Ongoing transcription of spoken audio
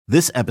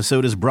This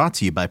episode is brought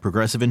to you by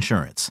Progressive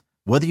Insurance.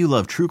 Whether you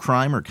love true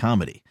crime or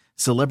comedy,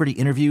 celebrity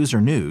interviews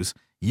or news,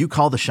 you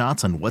call the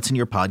shots on what's in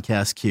your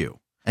podcast queue.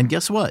 And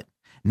guess what?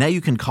 Now you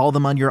can call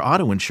them on your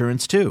auto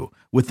insurance too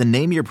with the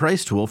Name Your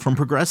Price tool from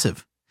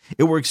Progressive.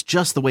 It works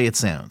just the way it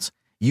sounds.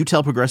 You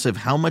tell Progressive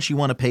how much you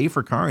want to pay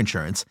for car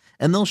insurance,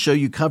 and they'll show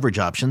you coverage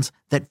options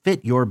that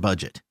fit your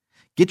budget.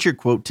 Get your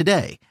quote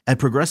today at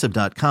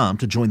Progressive.com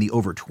to join the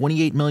over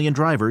 28 million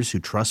drivers who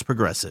trust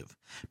Progressive.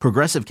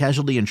 Progressive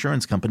Casualty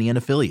Insurance Company and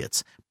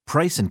Affiliates.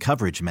 Price and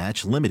coverage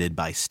match limited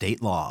by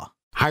state law.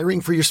 Hiring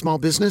for your small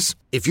business?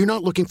 If you're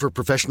not looking for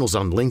professionals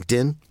on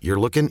LinkedIn, you're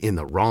looking in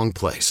the wrong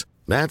place.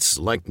 That's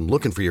like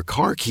looking for your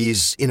car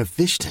keys in a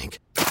fish tank.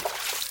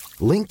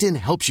 LinkedIn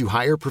helps you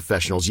hire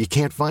professionals you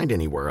can't find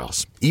anywhere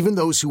else, even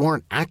those who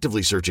aren't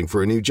actively searching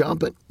for a new job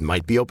but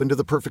might be open to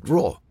the perfect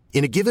role.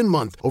 In a given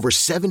month, over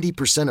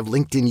 70% of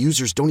LinkedIn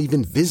users don't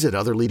even visit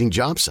other leading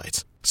job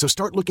sites. So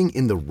start looking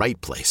in the right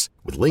place.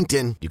 With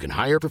LinkedIn, you can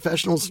hire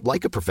professionals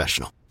like a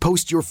professional.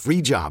 Post your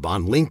free job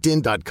on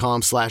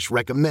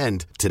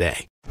linkedin.com/recommend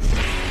today.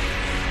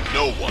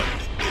 No one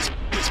is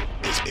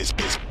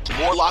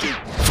more locked in.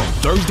 From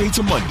Thursday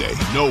to Monday,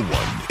 no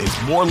one is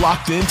more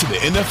locked into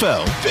the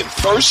NFL than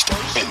First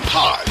and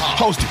Pod.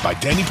 Hosted by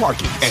Danny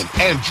Parkins and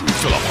Andrew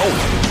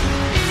Filippone.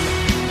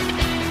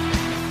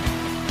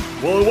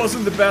 Well, it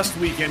wasn't the best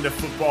weekend of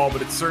football,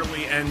 but it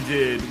certainly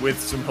ended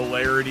with some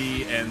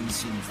hilarity and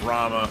some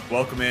drama.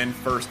 Welcome in,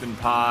 First and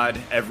Pod.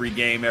 Every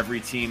game, every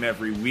team,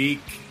 every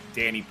week.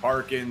 Danny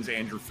Parkins,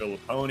 Andrew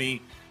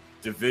Filippone.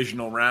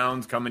 Divisional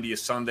rounds coming to you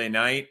Sunday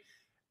night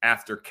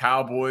after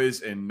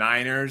Cowboys and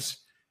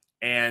Niners.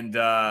 And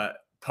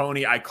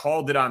Pony, I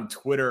called it on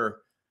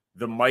Twitter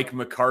the Mike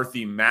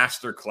McCarthy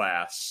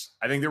masterclass.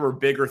 I think there were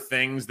bigger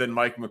things than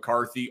Mike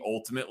McCarthy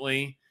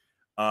ultimately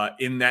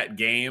in that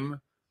game.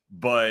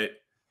 But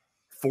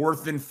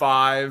 4th and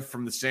 5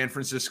 from the San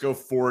Francisco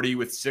 40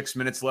 with 6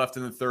 minutes left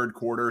in the third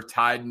quarter,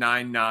 tied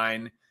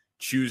 9-9,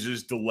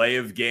 chooses delay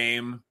of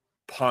game,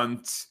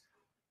 punt.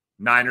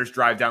 Niners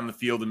drive down the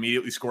field,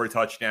 immediately score a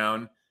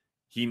touchdown.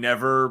 They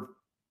never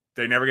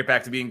get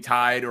back to being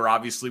tied or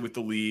obviously with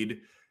the lead.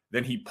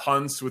 Then he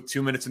punts with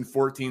 2 minutes and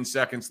 14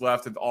 seconds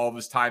left with all of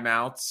his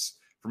timeouts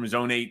from his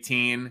own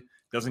 18.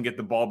 Doesn't get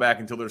the ball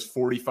back until there's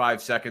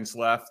 45 seconds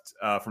left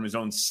from his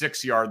own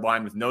 6-yard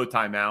line with no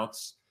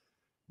timeouts.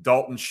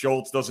 Dalton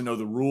Schultz doesn't know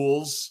the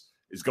rules,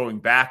 is going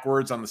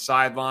backwards on the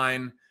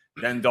sideline.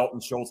 Then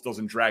Dalton Schultz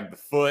doesn't drag the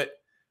foot.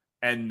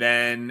 And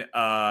then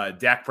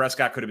Dak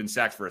Prescott could have been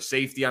sacked for a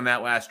safety on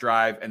that last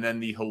drive. And then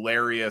the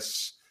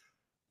hilarious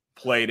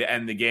play to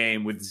end the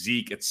game with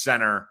Zeke at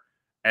center.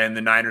 And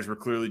the Niners were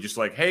clearly just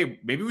like, hey,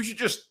 maybe we should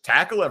just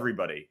tackle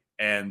everybody.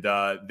 And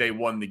they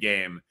won the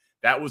game.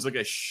 That was like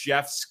a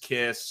chef's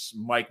kiss,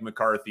 Mike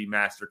McCarthy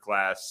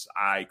masterclass.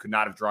 I could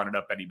not have drawn it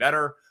up any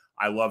better.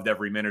 I loved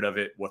every minute of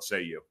it. What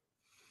say you?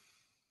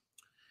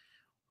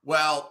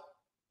 Well,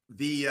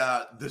 the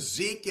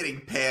Zeke getting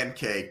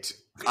pancaked,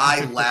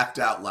 I laughed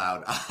out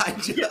loud.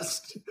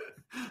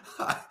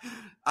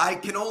 I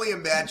can only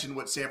imagine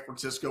what San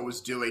Francisco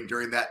was doing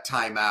during that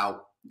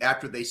timeout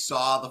after they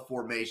saw the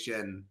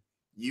formation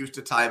used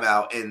a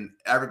timeout, and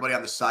everybody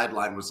on the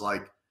sideline was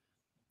like,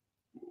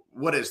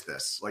 what is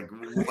this? Like,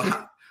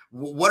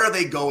 what are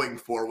they going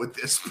for with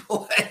this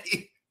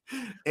play?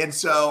 And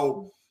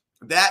so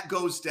that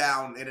goes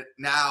down, and it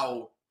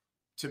now,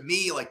 to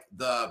me, like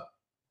the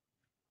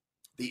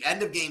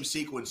end of game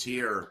sequence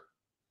here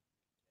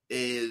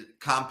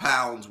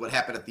compounds what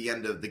happened at the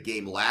end of the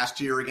game last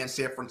year against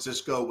San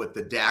Francisco with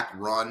the Dak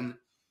run.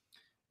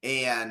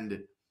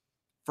 And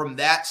from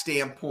that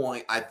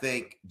standpoint, I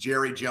think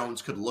Jerry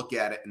Jones could look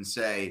at it and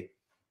say,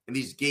 in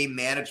these game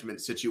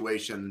management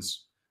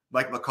situations,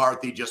 Mike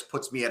McCarthy just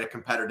puts me at a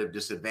competitive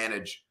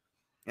disadvantage.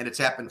 And it's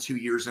happened 2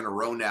 years in a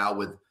row now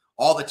with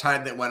all the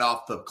time that went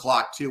off the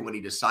clock, too, when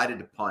he decided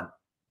to punt.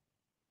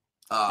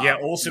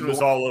 Olsen was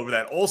all over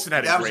that. Olsen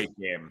had a great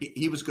game.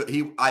 He was good.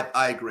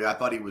 I agree. I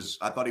thought he was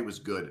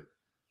good.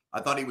 I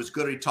thought he was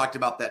good. He talked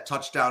about that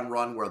touchdown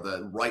run where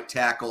the right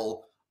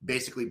tackle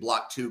basically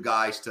blocked two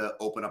guys to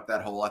open up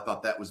that hole. I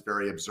thought that was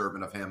very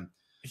observant of him.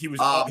 He was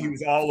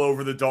all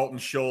over the Dalton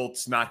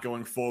Schultz not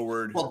going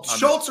forward. Well,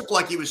 Schultz looked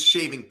like he was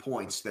shaving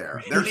points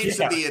there. There needs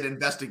to be an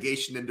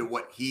investigation into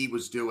what he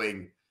was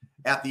doing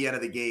at the end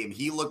of the game.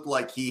 He looked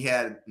like he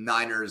had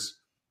Niners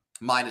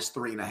minus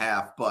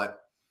 3.5. But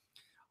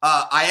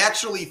I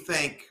actually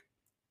think,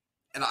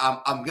 and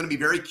I'm going to be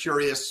very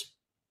curious,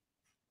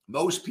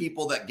 most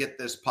people that get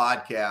this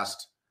podcast,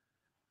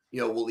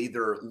 will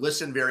either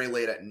listen very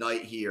late at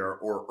night here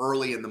or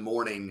early in the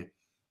morning.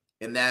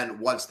 And then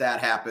once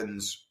that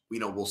happens,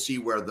 we'll see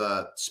where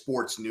the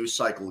sports news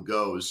cycle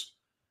goes.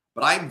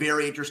 But I'm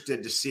very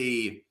interested to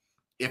see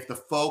if the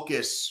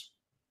focus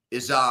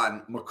is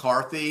on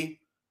McCarthy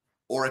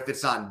or if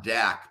it's on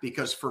Dak,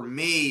 because for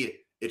me,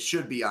 it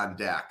should be on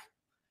Dak.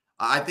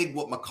 I think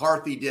what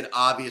McCarthy did,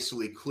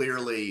 obviously,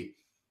 clearly,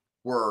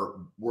 were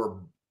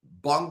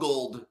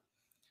bungled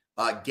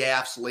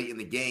gaffes late in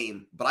the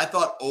game. But I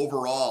thought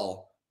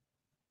overall,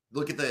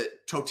 look at the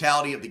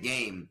totality of the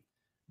game,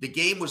 the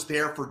game was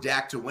there for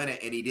Dak to win it,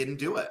 and he didn't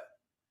do it.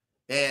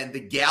 And the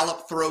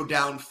Gallup throw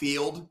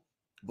downfield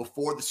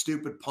before the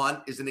stupid punt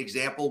is an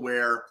example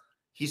where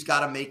he's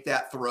got to make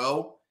that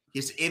throw.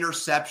 His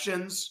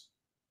interceptions,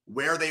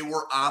 where they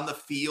were on the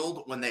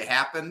field when they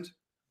happened,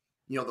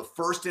 the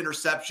first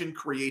interception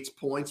creates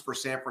points for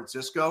San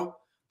Francisco.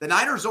 The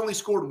Niners only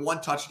scored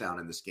 1 touchdown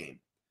in this game.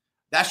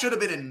 That should have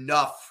been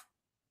enough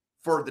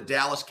for the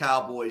Dallas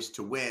Cowboys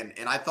to win.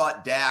 And I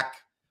thought Dak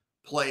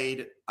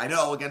played, I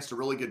know, against a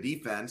really good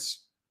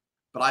defense,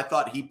 but I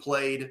thought he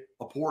played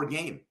a poor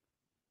game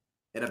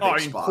in a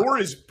big spot.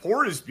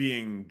 Poor is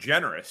being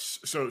generous.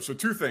 So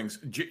 2 things.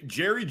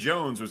 Jerry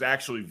Jones was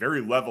actually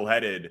very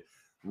level-headed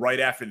right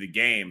after the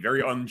game,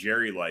 very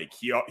un-Jerry-like.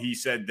 He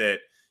said that,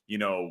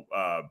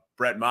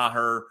 Brett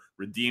Maher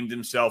redeemed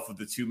himself with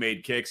the 2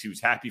 made kicks. He was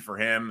happy for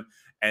him,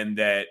 and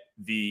that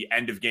the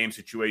end-of-game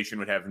situation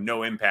would have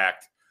no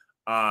impact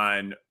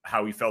on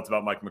how he felt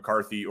about Mike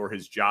McCarthy or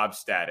his job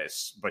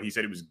status. But he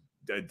said it was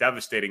a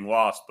devastating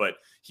loss, but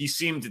he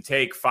seemed to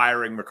take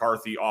firing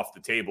McCarthy off the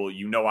table.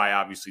 I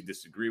obviously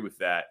disagree with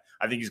that.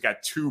 I think he's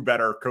got 2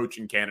 better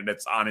coaching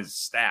candidates on his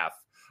staff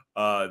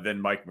than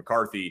Mike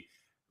McCarthy.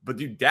 But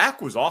dude,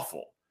 Dak was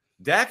awful.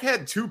 Dak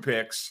had 2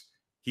 picks.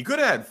 He could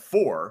have had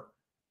 4.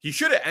 He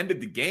should have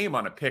ended the game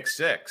on a pick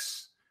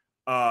 6.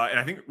 And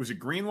I think it was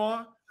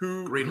Greenlaw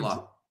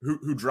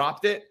who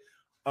dropped it.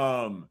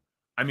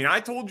 I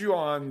told you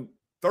on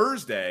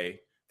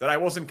Thursday that I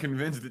wasn't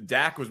convinced that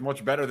Dak was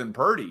much better than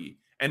Purdy.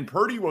 And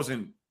Purdy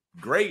wasn't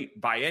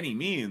great by any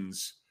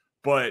means,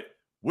 but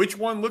which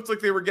one looked like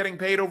they were getting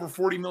paid over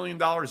 $40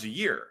 million a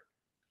year?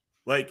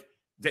 Like,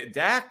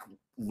 Dak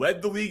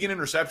led the league in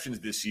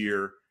interceptions this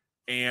year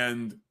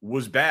and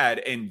was bad.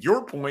 And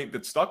your point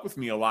that stuck with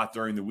me a lot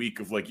during the week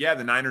of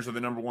the Niners are the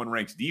number 1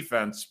 ranked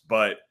defense,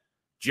 but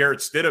Jarrett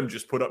Stidham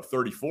just put up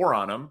 34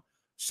 on them.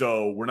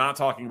 So we're not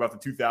talking about the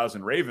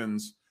 2000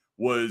 Ravens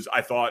was,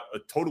 I thought, a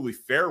totally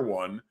fair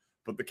one.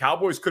 But the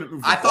Cowboys couldn't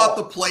move the ball. I thought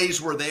the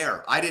plays were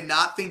there. I did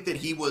not think that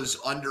he was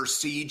under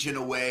siege in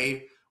a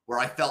way where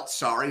I felt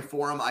sorry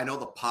for him. I know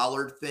the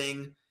Pollard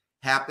thing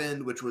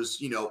happened, which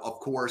was, of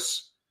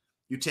course,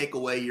 you take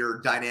away your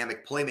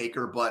dynamic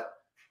playmaker, but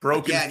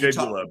broken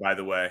fibula, by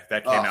the way,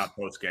 that came out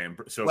post game.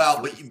 So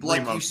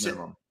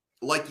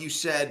like you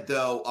said,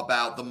 though,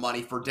 about the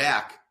money for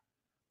Dak,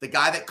 the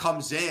guy that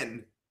comes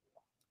in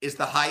is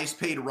the highest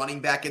paid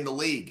running back in the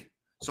league.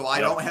 So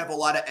I don't have a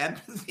lot of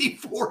empathy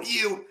for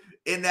you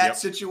in that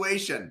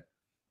situation.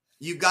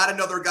 You got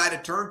another guy to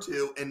turn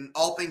to, and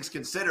all things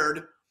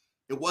considered,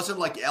 it wasn't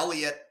like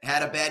Elliott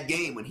had a bad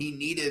game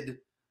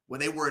when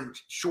they were in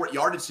short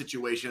yardage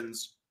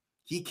situations.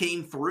 He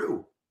came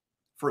through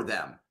for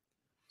them.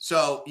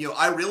 So,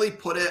 I really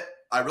put it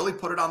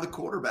on the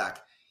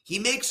quarterback. He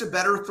makes a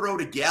better throw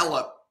to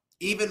Gallup,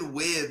 even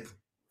with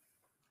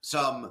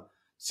some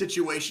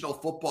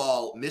situational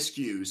football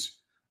miscues.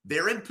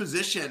 They're in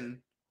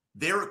position.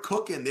 They're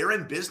cooking. They're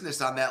in business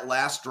on that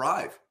last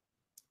drive.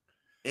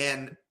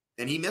 And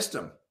he missed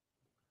him.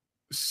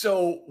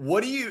 So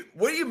what do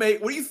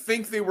you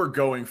think they were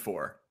going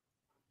for?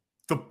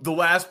 The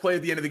last play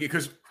at the end of the game,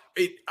 because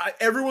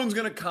everyone's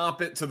going to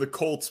comp it to the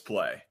Colts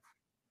play,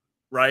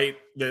 right?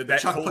 That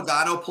Chuck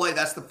Pagano play.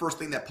 That's the first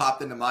thing that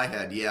popped into my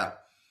head. Yeah.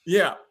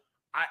 Yeah.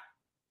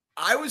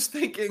 I was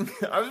thinking,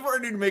 I was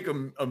ready to make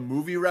a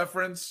movie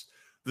reference.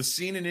 The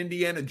scene in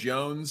Indiana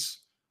Jones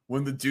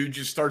when the dude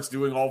just starts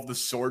doing all of the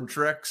sword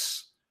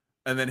tricks,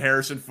 and then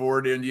Harrison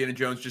Ford, Indiana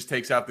Jones, just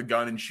takes out the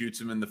gun and shoots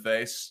him in the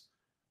face.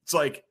 It's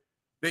like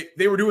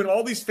they were doing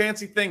all these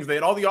fancy things. They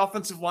had all the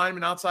offensive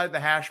linemen outside the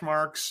hash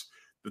marks.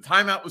 The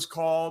timeout was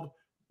called.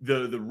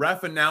 The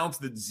ref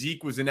announced that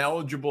Zeke was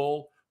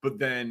ineligible, but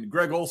then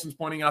Greg Olson's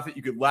pointing out that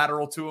you could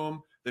lateral to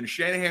him. Then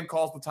Shanahan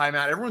calls the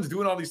timeout. Everyone's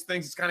doing all these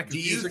things. It's kind of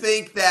confusing. Do you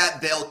think that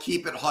they'll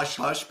keep it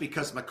hush-hush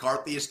because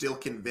McCarthy is still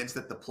convinced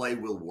that the play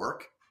will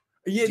work?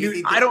 Yeah,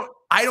 dude, I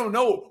don't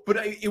know.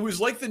 But it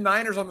was like the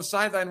Niners on the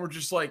sideline were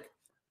just like,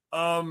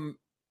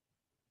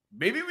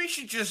 maybe we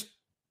should just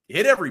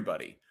hit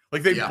everybody.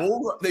 Like they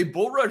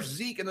bull rushed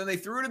Zeke, and then they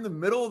threw it in the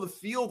middle of the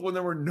field when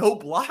there were no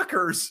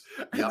blockers,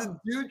 and the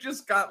dude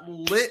just got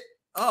lit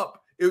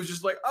up. It was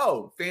just like,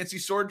 oh, fancy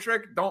sword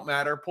trick, don't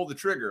matter, pull the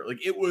trigger.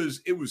 Like it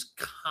was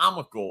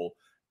comical.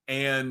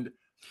 And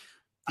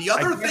the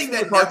other thing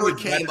that never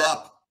came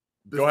up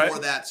before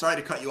that, sorry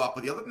to cut you off,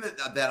 but the other thing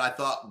that I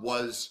thought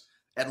was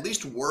at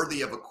least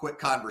worthy of a quick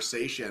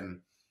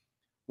conversation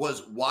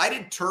was, why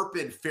did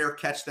Turpin fair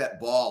catch that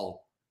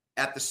ball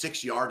at the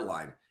 6-yard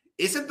line?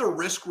 Isn't the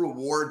risk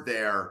reward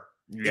there?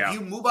 Yeah. If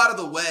you move out of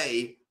the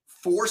way,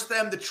 force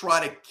them to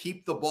try to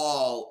keep the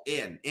ball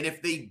in. And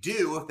if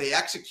they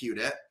execute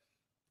it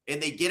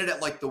and they get it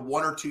at like the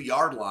 1 or 2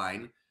 yard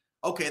line,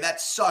 okay,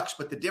 that sucks.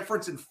 But the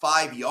difference in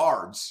 5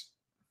 yards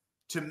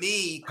to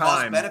me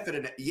cost benefit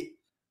in it.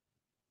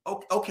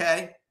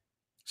 Okay.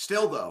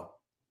 Still though.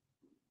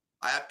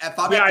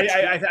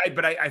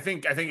 I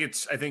think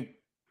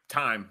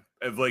time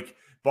of like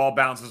ball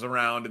bounces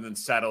around and then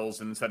settles,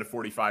 and instead of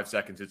 45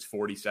 seconds, it's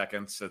 40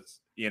 seconds. That's,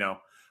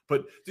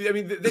 But I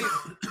mean,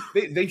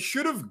 they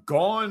should have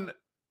gone.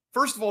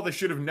 First of all, they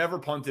should have never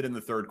punted in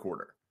the third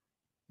quarter.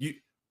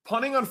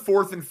 Punting on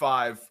 4th and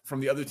 5 from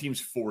the other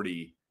team's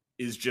 40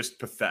 is just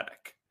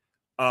pathetic.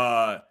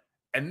 And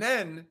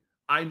then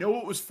I know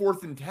it was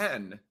 4th and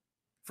 10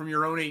 from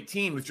your own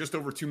 18 with just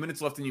over 2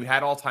 minutes left, and you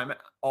had all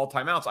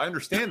timeouts. I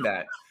understand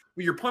that,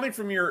 but you're punting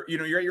from you're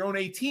at your own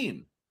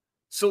 18.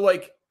 So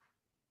like,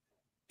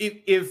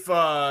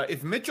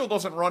 if Mitchell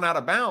doesn't run out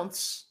of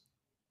bounds,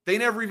 they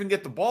never even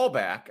get the ball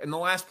back, and the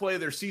last play of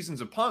their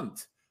season's a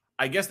punt.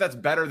 I guess that's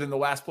better than the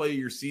last play of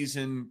your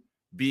season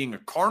being a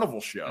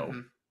carnival show.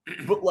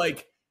 Mm-hmm. But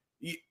like,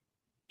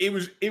 it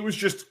was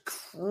just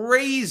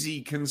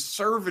crazy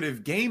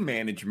conservative game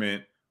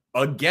management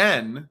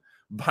again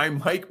by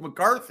Mike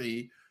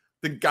McCarthy.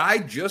 The guy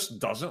just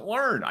doesn't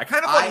learn. I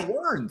kind of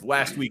learned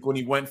last week when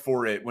he went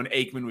for it when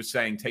Aikman was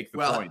saying take the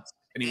points,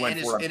 and he went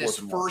for it. In his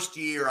first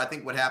year, I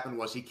think what happened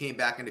was he came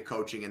back into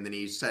coaching, and then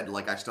he said,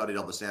 like, I studied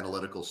all this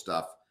analytical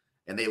stuff,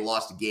 and they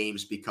lost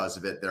games because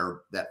of it.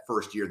 That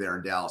first year there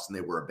in Dallas, and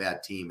they were a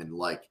bad team, and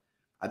like,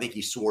 I think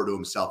he swore to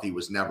himself he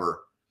was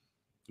never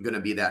going to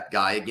be that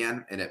guy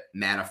again, and it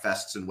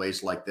manifests in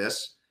ways like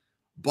this.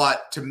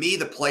 But to me,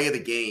 the play of the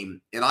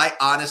game, and I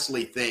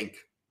honestly think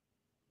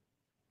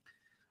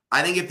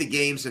if the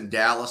game's in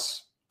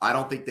Dallas, I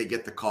don't think they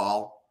get the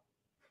call.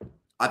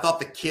 I thought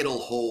the Kittle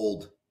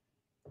hold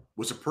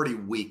was a pretty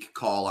weak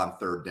call on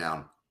 3rd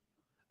down.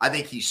 I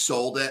think he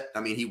sold it. I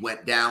mean, he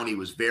went down. He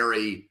was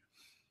very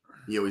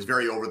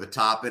over the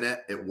top in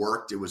it. It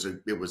worked. There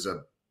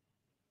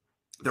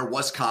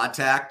was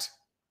contact,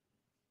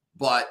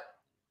 but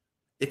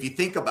if you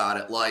think about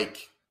it,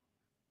 like,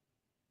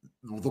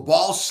 the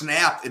ball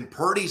snapped and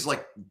Purdy's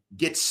like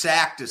gets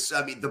sacked.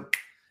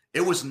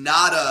 It was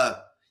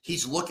not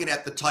he's looking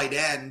at the tight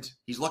end.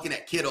 He's looking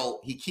at Kittle.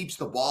 He keeps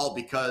the ball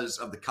because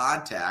of the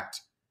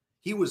contact.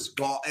 He was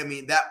gone. I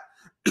mean, that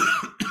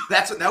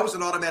was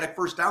an automatic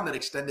first down that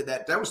extended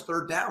that. That was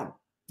 3rd down.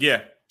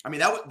 Yeah. I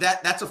mean,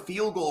 that's a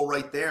field goal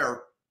right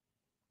there.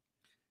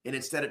 And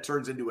instead it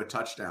turns into a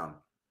touchdown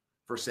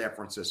for San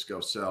Francisco.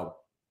 So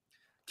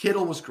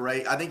Kittle was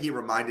great. I think he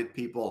reminded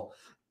people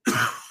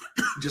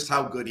just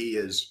how good he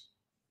is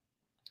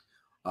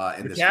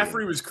in this game.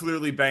 McCaffrey was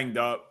clearly banged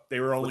up. They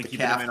were only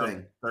keeping him in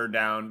on 3rd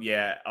down.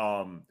 Yeah.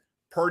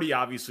 Purdy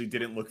obviously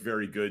didn't look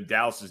very good.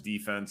 Dallas's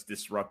defense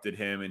disrupted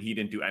him, and he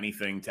didn't do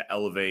anything to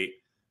elevate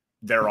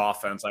their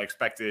offense. I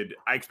expected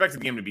the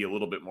game to be a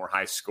little bit more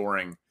high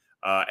scoring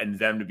and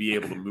them to be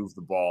able to move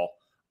the ball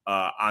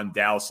on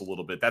Dallas a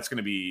little bit. That's going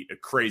to be a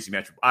crazy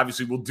matchup.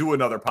 Obviously, we'll do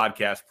another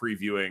podcast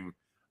previewing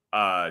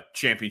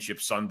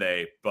Championship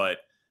Sunday, but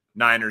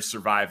Niners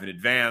survive in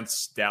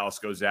advance. Dallas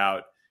goes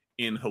out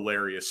in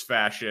hilarious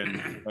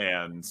fashion,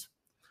 and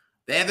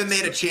they haven't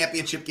made a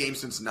championship game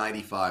since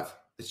 '95.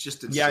 It's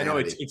just insanity. Yeah, I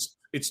know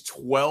it's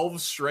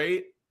 12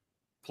 straight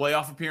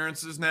playoff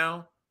appearances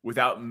now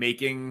without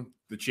making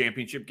the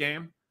championship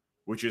game,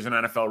 which is an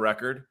NFL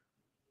record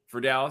for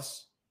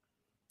Dallas.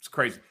 It's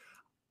crazy.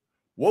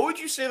 What would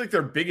you say like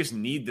their biggest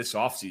need this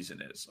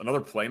offseason is? Another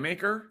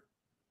playmaker?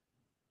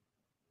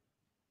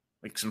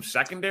 Like some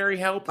secondary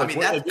help? Like,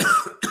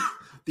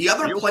 the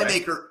other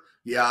playmaker. Okay?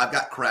 Yeah, I've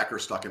got cracker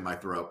stuck in my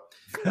throat.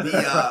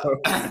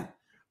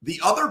 The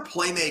other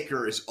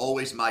playmaker is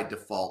always my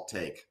default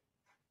take.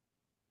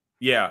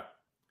 Yeah.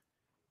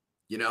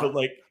 But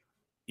like,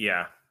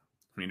 yeah.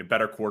 I mean, a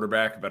better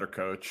quarterback, a better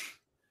coach.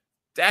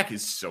 Dak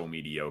is so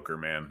mediocre,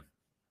 man.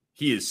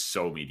 He is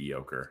so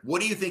mediocre.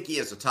 What do you think he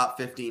is? A top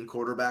 15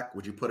 quarterback?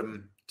 Would you put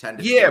him 10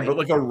 to 20? Yeah, but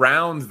like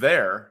around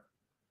there.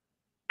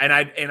 And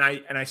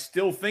I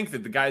still think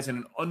that the guy's in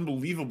an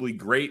unbelievably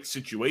great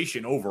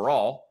situation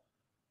overall.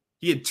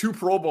 He had 2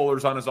 Pro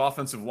Bowlers on his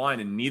offensive line,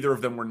 and neither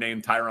of them were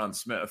named Tyron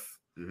Smith.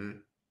 Mm-hmm.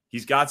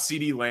 He's got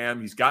CeeDee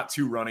Lamb. He's got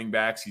 2 running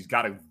backs. He's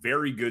got a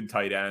very good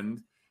tight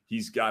end.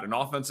 He's got an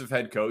offensive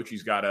head coach.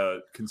 He's got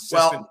a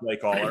consistent play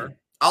caller.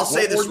 I'll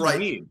say this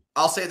right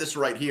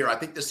here. I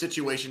think the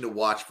situation to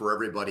watch for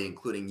everybody,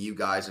 including you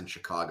guys in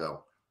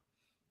Chicago,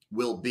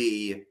 will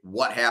be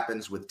what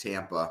happens with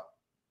Tampa.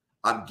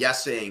 I'm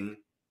guessing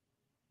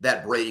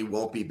that Brady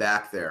won't be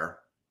back there.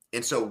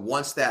 And so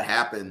once that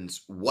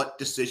happens, what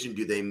decision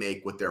do they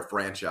make with their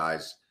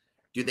franchise?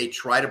 Do they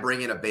try to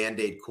bring in a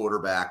Band-Aid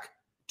quarterback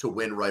to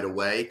win right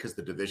away because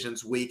the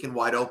division's weak and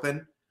wide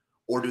open?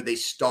 Or do they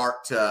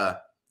start to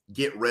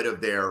get rid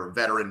of their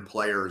veteran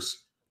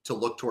players to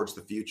look towards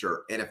the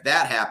future? And if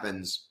that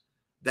happens,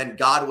 then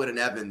Godwin and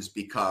Evans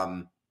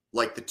become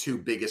like the 2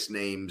 biggest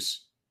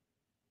names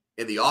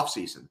in the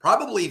offseason.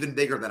 Probably even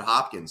bigger than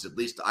Hopkins. At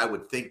least I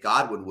would think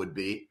Godwin would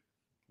be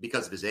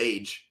because of his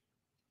age.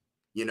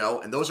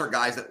 And those are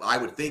guys that I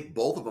would think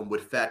both of them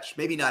would fetch,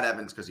 maybe not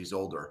Evans because he's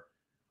older,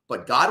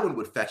 but Godwin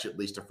would fetch at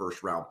least a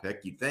first-round pick,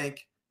 you'd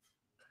think.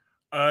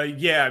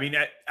 Yeah, I mean,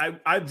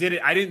 I did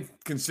it. I didn't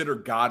consider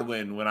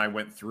Godwin when I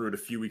went through it a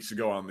few weeks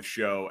ago on the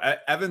show.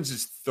 Evans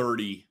is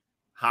 30.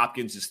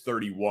 Hopkins is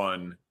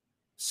 31.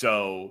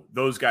 So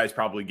those guys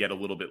probably get a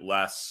little bit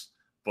less.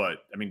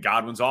 But, I mean,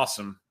 Godwin's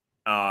awesome.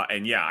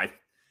 And, yeah,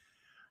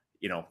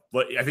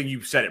 I think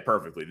you said it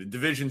perfectly. The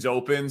division's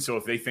open, so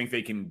if they think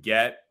they can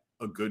get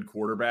a good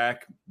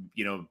quarterback,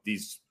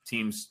 these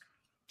teams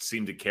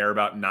seem to care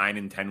about 9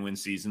 and 10 win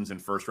seasons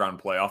and first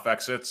round playoff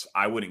exits.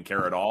 I wouldn't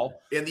care at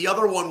all. And the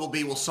other one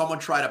will someone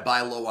try to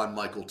buy low on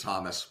Michael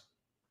Thomas,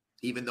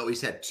 even though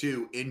he's had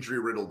 2 injury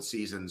riddled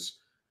seasons?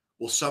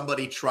 Will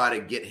somebody try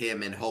to get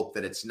him and hope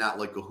that it's not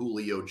like a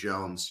Julio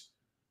Jones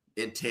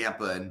in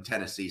Tampa and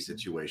Tennessee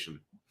situation?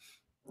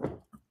 All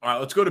right,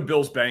 let's go to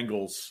Bills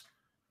Bengals.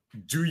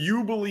 Do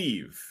you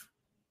believe,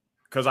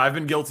 because I've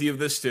been guilty of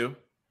this too,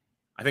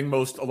 I think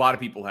a lot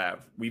of people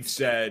have, we've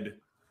said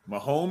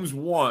Mahomes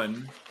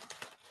 1,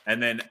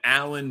 and then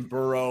Allen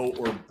Burrow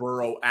or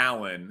Burrow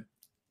Allen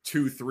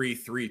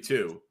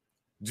 2-3-3-2.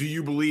 Do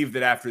you believe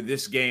that after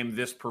this game,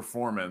 this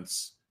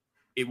performance,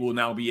 it will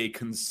now be a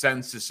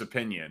consensus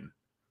opinion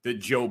that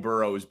Joe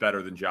Burrow is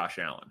better than Josh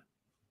Allen?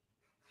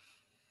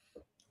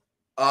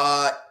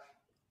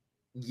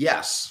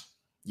 Yes.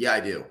 Yeah, I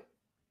do.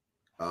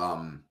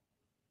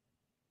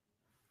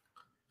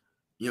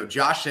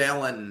 Josh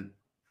Allen,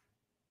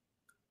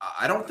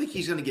 I don't think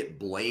he's going to get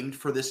blamed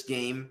for this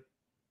game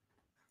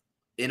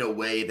in a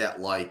way that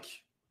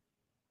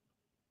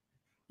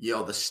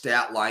the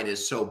stat line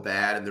is so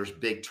bad and there's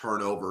big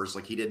turnovers.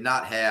 Like, he did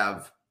not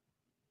have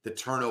the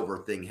turnover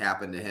thing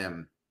happen to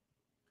him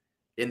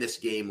in this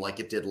game like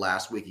it did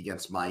last week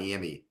against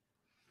Miami.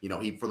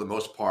 He, for the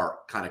most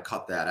part, kind of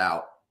cut that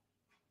out.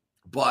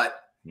 But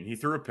he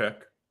threw a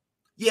pick.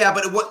 Yeah,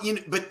 but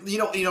you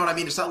know what I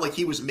mean? It's not like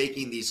he was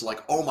making these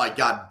oh my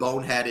God,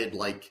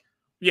 boneheaded,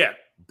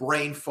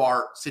 brain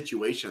fart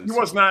situations. He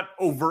was not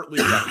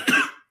overtly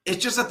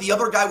It's just that the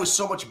other guy was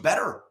so much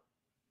better.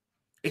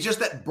 It's just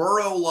that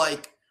Burrow,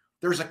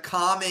 there's a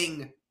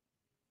calming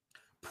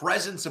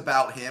presence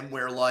about him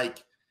where,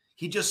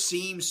 he just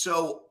seems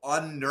so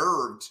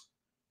unnerved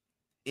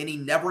and he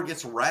never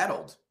gets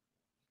rattled.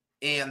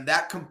 And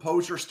that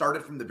composure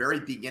started from the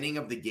very beginning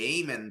of the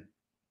game, and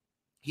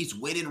he's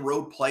winning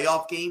road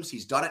playoff games.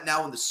 He's done it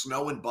now in the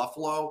snow in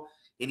Buffalo,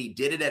 and he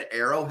did it at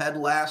Arrowhead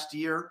last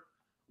year.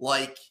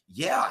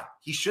 Yeah,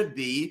 he should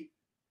be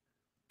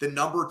the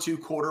number 2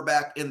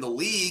 quarterback in the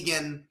league.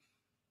 And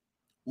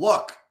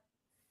look,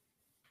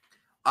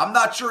 I'm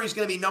not sure he's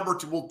going to be number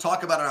 2. We'll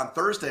talk about it on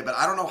Thursday, but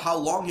I don't know how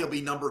long he'll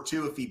be number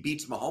 2 if he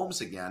beats Mahomes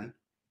again,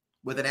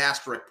 with an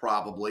asterisk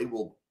probably.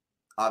 We'll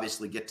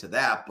obviously get to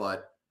that,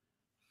 but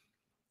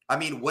I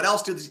mean, what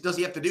else does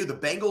he have to do? The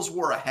Bengals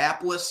were a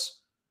hapless,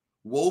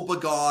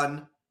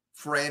 woebegone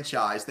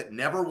franchise that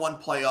never won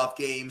playoff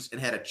games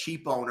and had a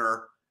cheap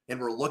owner and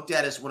were looked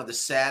at as one of the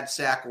sad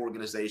sack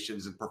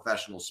organizations in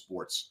professional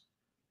sports.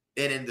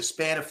 And in the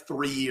span of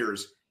 3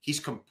 years, he's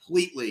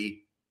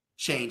completely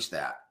changed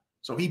that.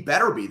 So he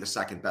better be the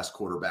second best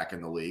quarterback in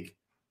the league.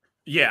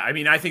 Yeah, I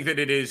mean, I think that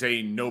it is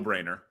a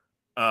no-brainer.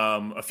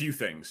 A few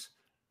things.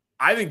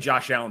 I think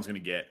Josh Allen's going to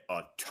get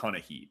a ton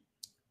of heat.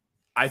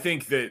 I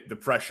think that the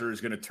pressure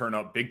is going to turn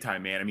up big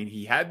time, man. I mean,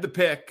 he had the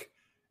pick,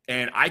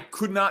 and I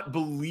could not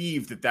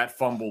believe that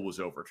fumble was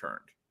overturned.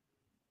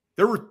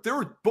 There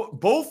were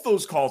both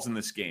those calls in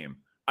this game.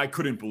 I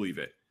couldn't believe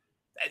it.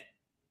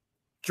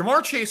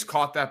 Jamar Chase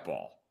caught that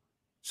ball,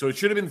 so it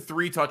should have been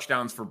 3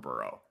 touchdowns for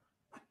Burrow.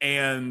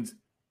 And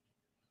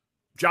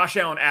Josh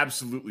Allen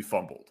absolutely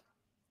fumbled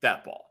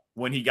that ball.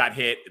 When he got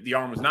hit, the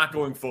arm was not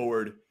going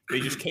forward. They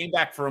just came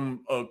back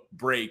from a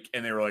break,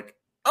 and they were like,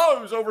 oh,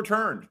 it was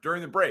overturned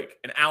during the break.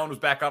 And Allen was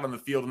back out on the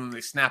field, and then they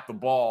snapped the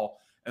ball,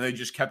 and they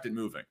just kept it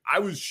moving. I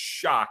was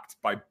shocked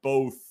by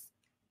both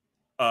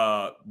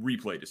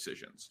replay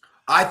decisions.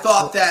 I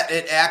thought that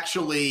it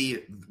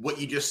actually, what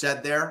you just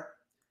said there,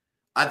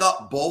 I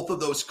thought both of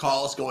those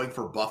calls going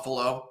for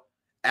Buffalo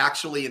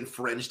actually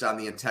infringed on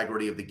the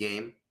integrity of the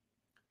game,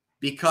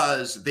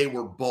 because they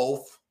were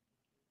both,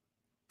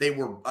 it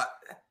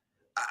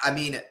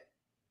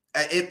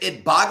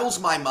boggles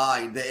my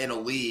mind that in a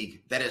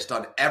league that has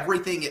done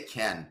everything it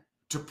can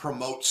to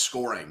promote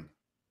scoring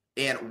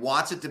and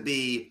wants it to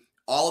be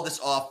all of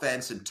this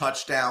offense and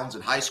touchdowns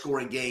and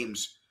high-scoring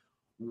games,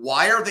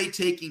 why are they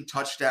taking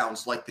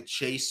touchdowns like the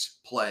Chase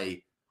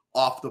play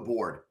off the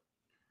board?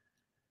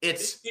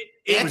 It's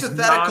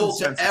antithetical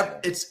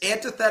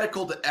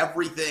to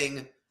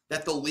everything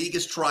that the league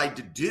has tried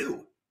to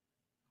do.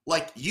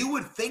 You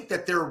would think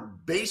that their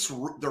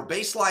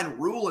baseline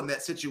rule in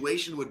that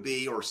situation would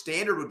be, or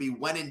standard would be,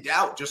 when in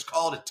doubt, just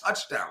call it a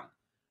touchdown,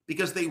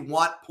 because they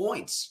want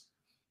points.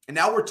 And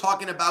now we're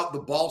talking about the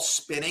ball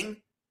spinning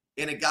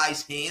in a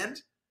guy's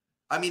hand.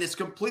 I mean, it's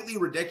completely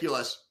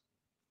ridiculous.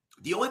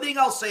 The only thing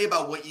I'll say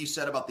about what you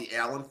said about the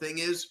Allen thing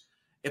is,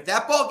 if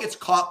that ball gets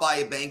caught by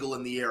a Bengal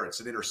in the air,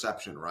 it's an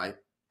interception, right?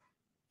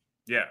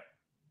 Yeah.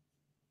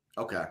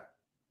 Okay.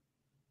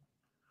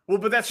 Well,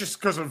 but that's just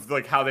because of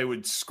how they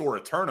would score a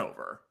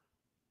turnover.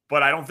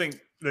 But I don't think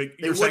they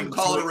wouldn't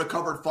call it a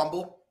recovered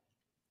fumble.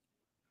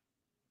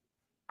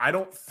 I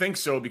don't think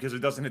so, because it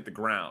doesn't hit the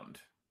ground.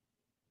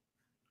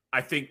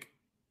 I think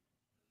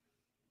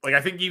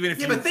even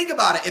if but think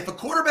about it. If a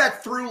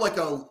quarterback throws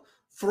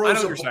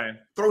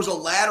a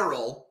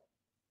lateral,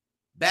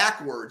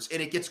 backwards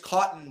and it gets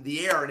caught in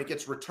the air and it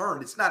gets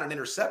returned, it's not an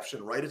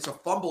interception, right? It's a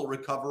fumble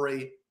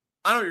recovery.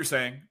 I know what you're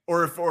saying.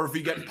 Or if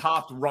you get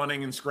popped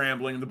running and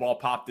scrambling and the ball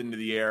popped into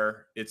the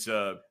air, it's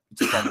a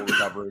fumble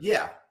recovery.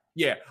 Yeah.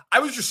 Yeah. I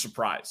was just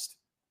surprised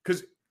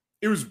because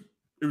it was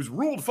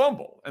ruled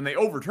fumble and they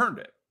overturned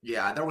it.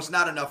 Yeah, there was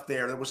not enough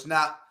there. There was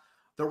not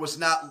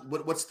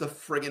what's the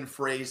friggin'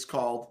 phrase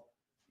called?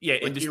 Yeah,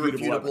 like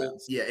indisputable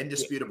evidence. Yeah,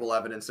 indisputable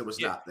evidence. It was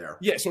not there.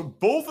 Yeah, so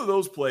both of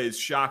those plays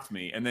shocked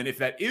me. And then if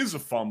that is a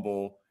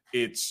fumble,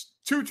 it's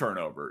 2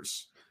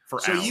 turnovers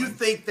for Allen. So you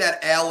think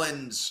that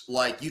Allen's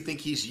you think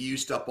he's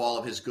used up all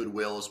of his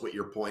goodwill is what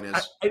your point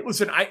is?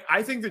 Listen,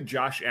 I think that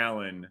Josh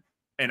Allen,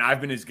 and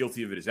I've been as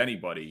guilty of it as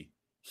anybody,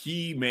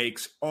 he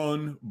makes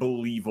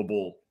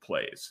unbelievable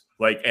plays.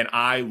 And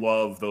I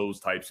love those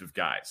types of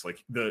guys.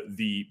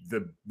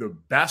 The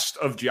best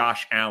of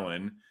Josh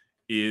Allen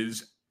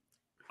is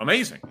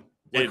amazing.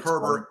 Like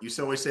Herbert, you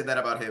always say that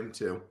about him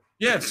too.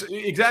 Yes,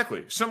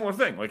 exactly. Similar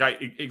thing.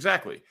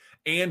 Exactly.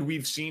 And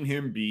we've seen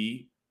him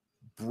be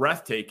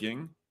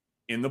breathtaking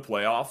in the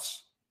playoffs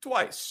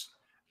twice.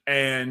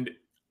 And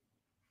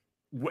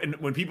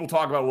when people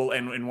talk about, well,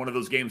 and in one of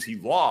those games he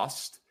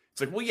lost,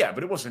 it's like, well, yeah,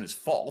 but it wasn't his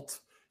fault.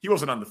 He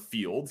wasn't on the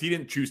field. He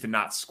didn't choose to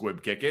not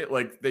squib kick it.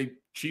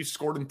 Chiefs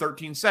scored in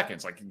 13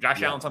 seconds.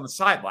 Josh Allen's on the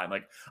sideline.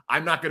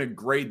 I'm not going to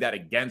grade that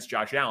against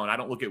Josh Allen. I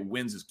don't look at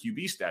wins as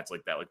QB stats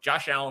like that.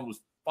 Josh Allen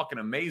was fucking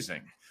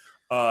amazing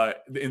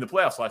in the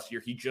playoffs last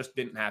year. He just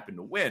didn't happen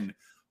to win,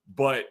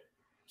 but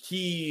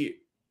he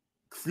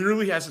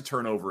clearly has a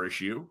turnover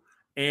issue.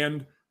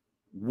 And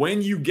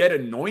when you get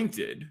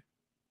anointed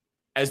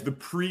as the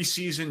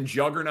preseason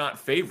juggernaut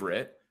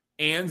favorite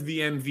and the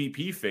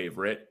MVP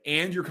favorite,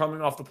 and you're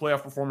coming off the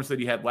playoff performance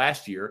that he had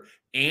last year,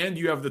 and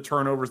you have the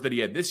turnovers that he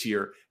had this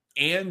year,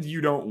 and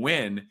you don't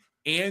win,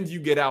 and you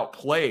get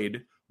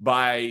outplayed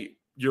by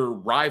your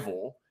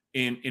rival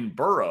in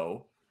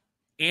Burrow,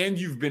 and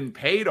you've been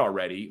paid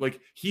already.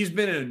 He's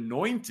been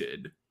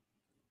anointed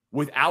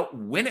without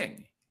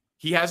winning.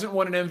 He hasn't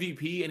won an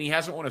MVP, and he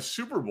hasn't won a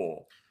Super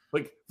Bowl.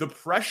 The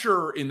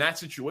pressure in that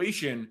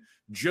situation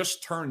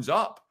just turns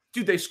up.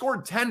 Dude, they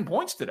scored 10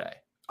 points today.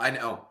 I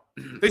know.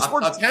 They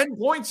scored 10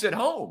 points at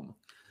home.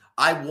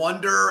 I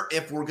wonder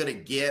if we're going to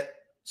get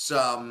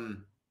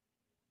some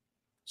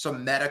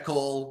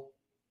medical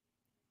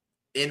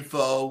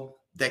info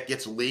that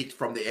gets leaked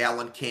from the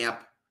Allen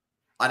camp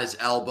on his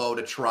elbow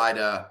to try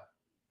to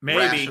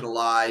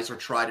rationalize or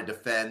try to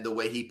defend the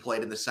way he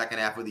played in the second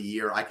half of the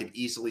year. I could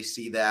easily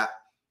see that.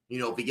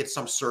 If he gets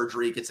some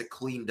surgery, gets it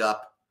cleaned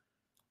up,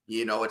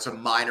 it's a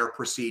minor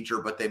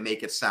procedure, but they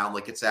make it sound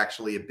like it's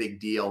actually a big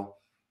deal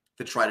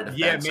to try to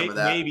defend some of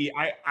that. Maybe.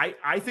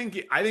 I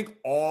think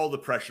all the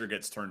pressure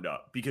gets turned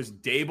up because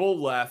Dable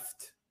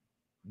left.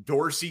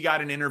 Dorsey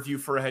got an interview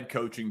for a head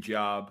coaching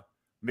job.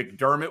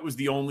 McDermott was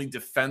the only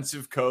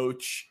defensive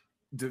coach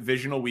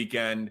divisional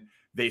weekend.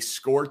 They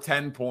scored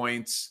 10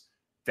 points.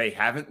 They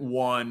haven't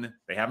won.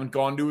 They haven't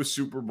gone to a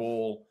Super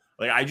Bowl.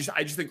 I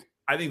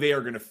think they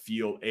are going to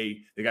feel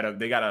they got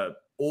a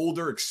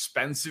older,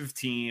 expensive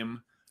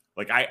team.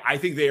 I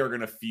think they are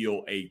going to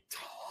feel a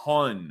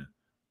ton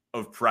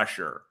of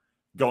pressure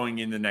going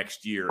into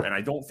next year. And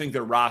I don't think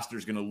their roster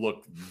is going to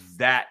look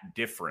that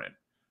different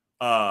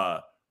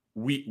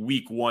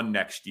week 1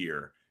 next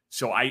year.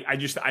 So I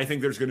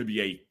think there's going to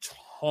be a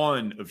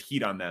ton of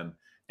heat on them.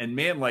 And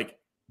man,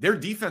 their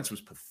defense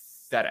was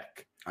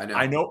pathetic.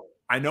 I know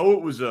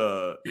it was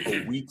a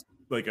week,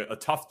 a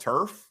tough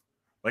turf.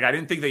 I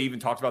didn't think they even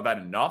talked about that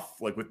enough.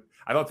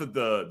 I thought that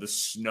the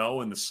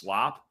snow and the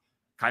slop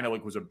kind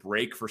of was a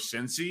break for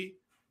Cincy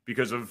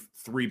because of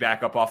 3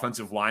 backup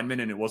offensive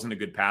linemen, and it wasn't a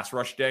good pass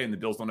rush day, and the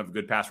Bills don't have a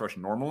good pass rush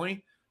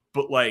normally.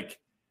 But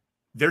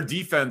their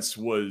defense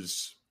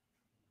was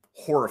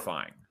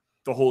horrifying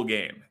the whole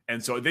game.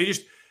 And so they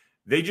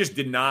just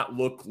did not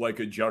look like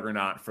a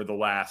juggernaut for the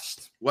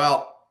last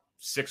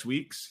 6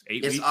 weeks,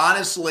 8 weeks. It's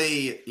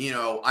honestly,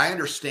 I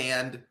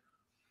understand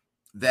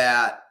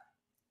that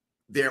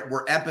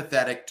we're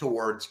empathetic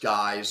towards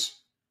guys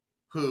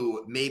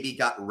who maybe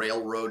got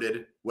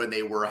railroaded when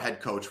they were a head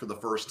coach for the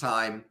first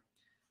time.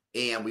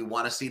 And we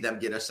want to see them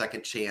get a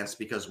second chance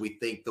because we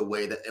think the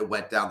way that it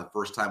went down the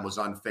first time was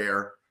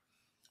unfair.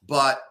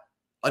 But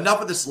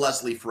enough of this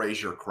Leslie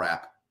Frazier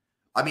crap.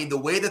 I mean, the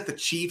way that the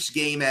Chiefs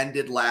game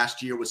ended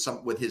last year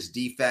with his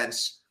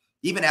defense,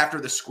 even after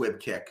the squib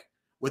kick,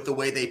 with the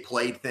way they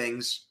played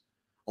things,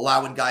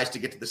 allowing guys to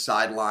get to the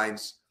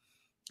sidelines,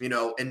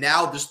 and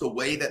now just the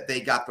way that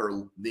they got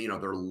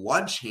their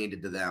lunch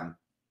handed to them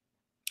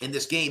in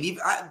this game.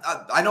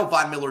 I know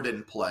Von Miller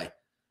didn't play,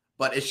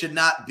 but it should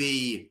not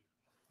be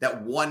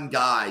that one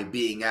guy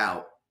being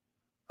out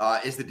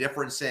is the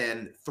difference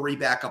in 3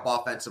 backup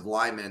offensive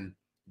linemen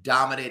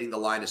dominating the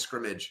line of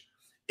scrimmage.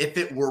 If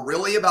it were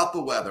really about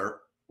the weather,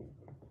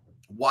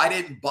 why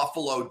didn't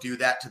Buffalo do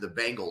that to the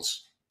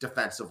Bengals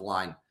defensive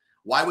line?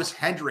 Why was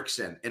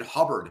Hendrickson and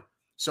Hubbard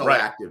so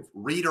active?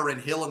 Reeder and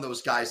Hill and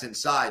those guys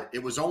inside.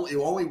 It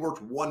only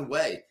worked one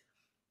way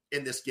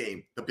in this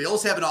game. The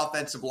Bills have an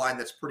offensive line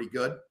that's pretty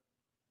good.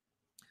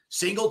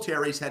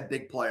 Singletary's had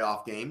big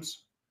playoff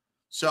games.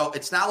 So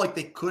it's not like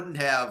they couldn't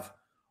have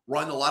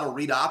run a lot of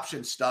read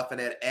option stuff and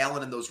had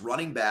Allen and those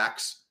running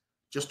backs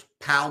just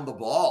pound the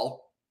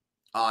ball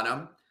on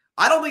him.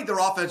 I don't think their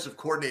offensive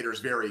coordinator is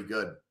very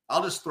good.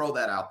 I'll just throw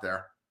that out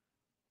there.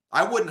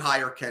 I wouldn't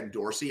hire Ken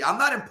Dorsey. I'm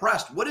not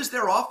impressed. What is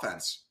their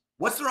offense?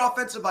 What's their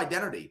offensive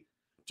identity?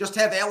 Just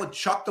have Allen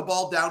chuck the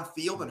ball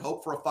downfield and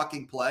hope for a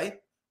fucking play?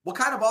 What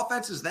kind of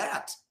offense is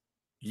that?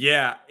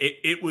 Yeah,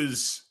 it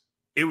was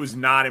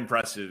not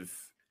impressive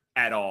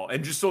at all.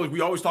 And just so like,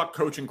 we always talk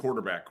coach and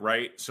quarterback,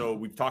 right? So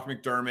we've talked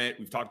McDermott,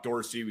 we've talked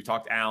Dorsey, we've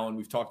talked Allen,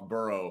 we've talked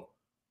Burrow.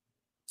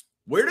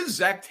 Where does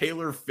Zach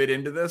Taylor fit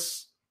into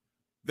this?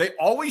 They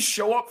always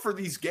show up for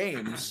these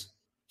games.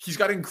 He's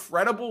got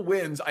incredible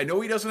wins. I know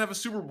he doesn't have a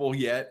Super Bowl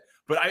yet,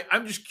 but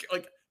I'm just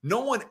like,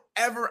 no one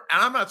ever,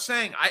 and I'm not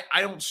saying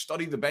I don't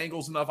study the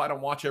Bengals enough. I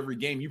don't watch every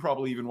game. You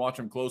probably even watch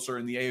them closer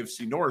in the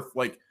AFC North.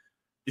 Like,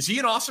 is he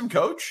an awesome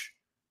coach?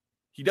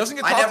 He doesn't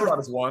get talked about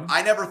as one.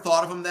 I never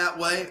thought of him that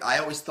way. I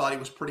always thought he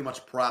was pretty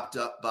much propped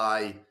up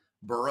by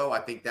Burrow. I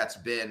think that's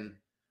been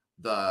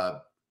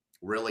the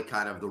really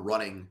kind of the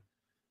running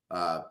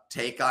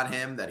take on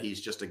him, that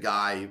he's just a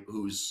guy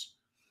who's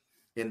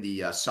in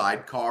the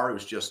sidecar,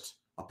 who's just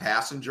a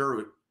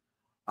passenger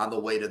on the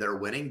way to their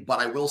winning. But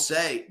I will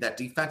say that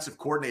defensive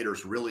coordinator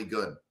is really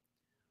good.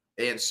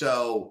 And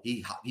so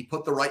he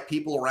put the right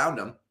people around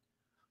him.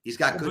 He's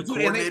got good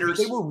coordinators.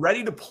 They were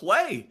ready to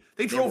play.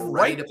 They drove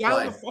right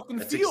down the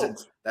fucking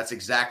field. That's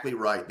exactly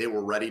right. They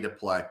were ready to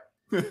play.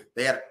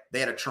 They had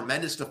a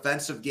tremendous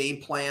defensive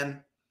game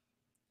plan.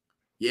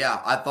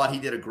 Yeah, I thought he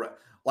did a great.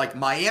 Like,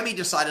 Miami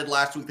decided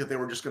last week that they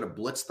were just going to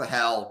blitz the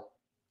hell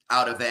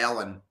out of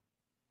Allen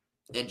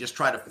and just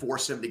try to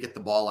force him to get the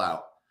ball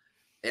out.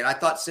 And I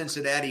thought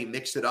Cincinnati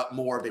mixed it up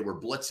more. They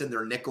were blitzing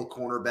their nickel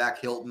cornerback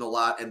Hilton a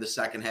lot in the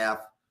second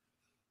half.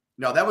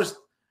 No,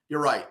 you're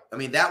right. I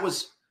mean, that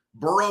was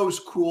Burrow's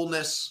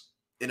coolness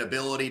and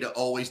ability to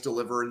always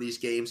deliver in these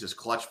games. His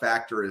clutch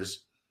factor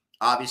is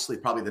obviously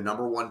probably the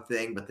number one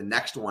thing, but the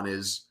next one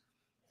is,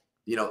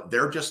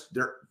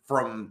 they're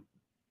from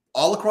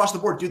all across the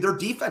board. Dude, their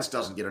defense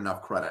doesn't get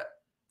enough credit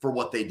for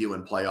what they do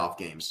in playoff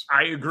games.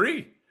 I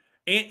agree.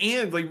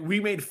 And like, we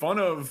made fun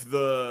of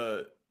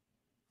the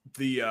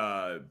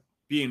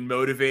being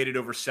motivated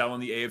over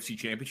selling the AFC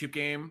Championship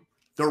game.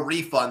 The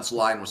refunds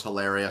line was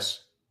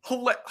hilarious.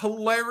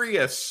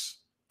 Hilarious.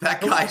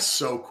 That guy's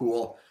so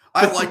cool.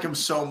 I like him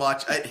so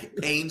much. It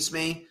pains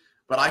me,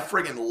 but I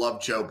friggin'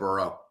 love Joe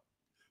Burrow.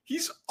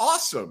 He's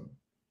awesome.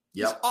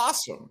 Yep. He's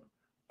awesome.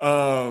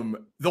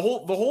 The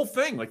whole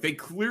thing, like, they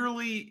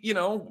clearly,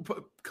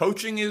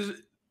 coaching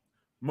is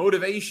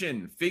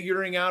motivation,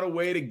 figuring out a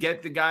way to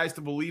get the guys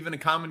to believe in a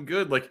common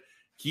good. Like,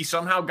 he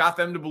somehow got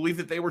them to believe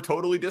that they were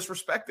totally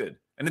disrespected.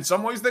 And in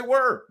some ways they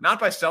were, not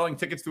by selling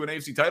tickets to an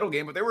AFC title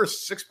game, but they were a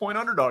 6-point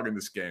underdog in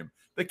this game.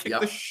 They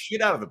kicked the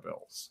shit out of the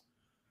Bills.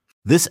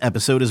 This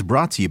episode is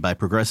brought to you by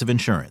Progressive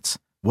Insurance.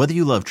 Whether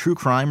you love true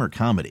crime or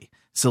comedy,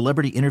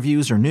 celebrity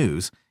interviews or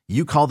news,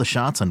 you call the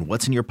shots on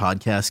what's in your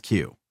podcast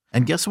queue.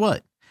 And guess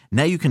what?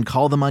 Now you can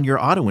call them on your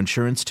auto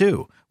insurance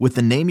too, with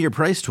the Name Your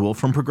Price tool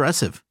from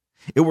Progressive.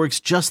 It works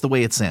just the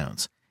way it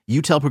sounds.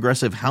 You tell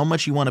Progressive how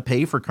much you want to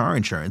pay for car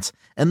insurance,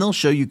 and they'll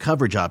show you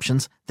coverage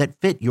options that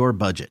fit your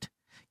budget.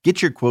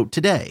 Get your quote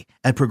today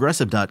at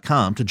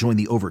Progressive.com to join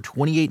the over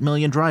 28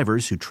 million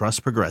drivers who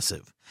trust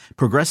Progressive.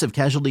 Progressive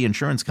Casualty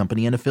Insurance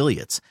Company and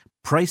Affiliates.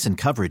 Price and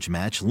coverage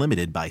match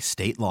limited by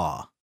state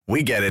law.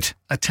 We get it.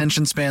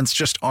 Attention spans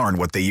just aren't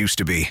what they used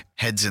to be.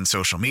 Heads in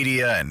social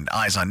media and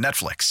eyes on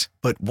Netflix.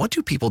 But what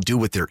do people do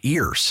with their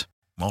ears?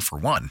 Well, for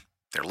one,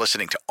 they're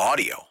listening to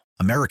audio.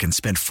 Americans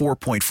spend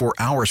 4.4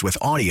 hours with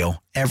audio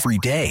every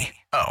day.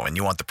 Oh, and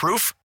you want the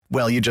proof?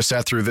 Well, you just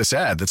sat through this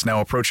ad that's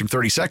now approaching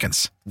 30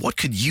 seconds. What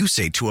could you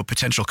say to a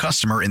potential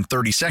customer in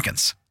 30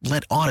 seconds?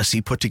 Let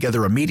Odyssey put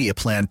together a media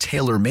plan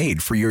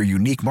tailor-made for your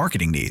unique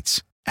marketing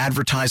needs.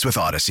 Advertise with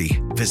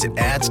Odyssey. Visit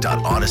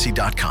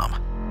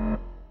ads.odyssey.com.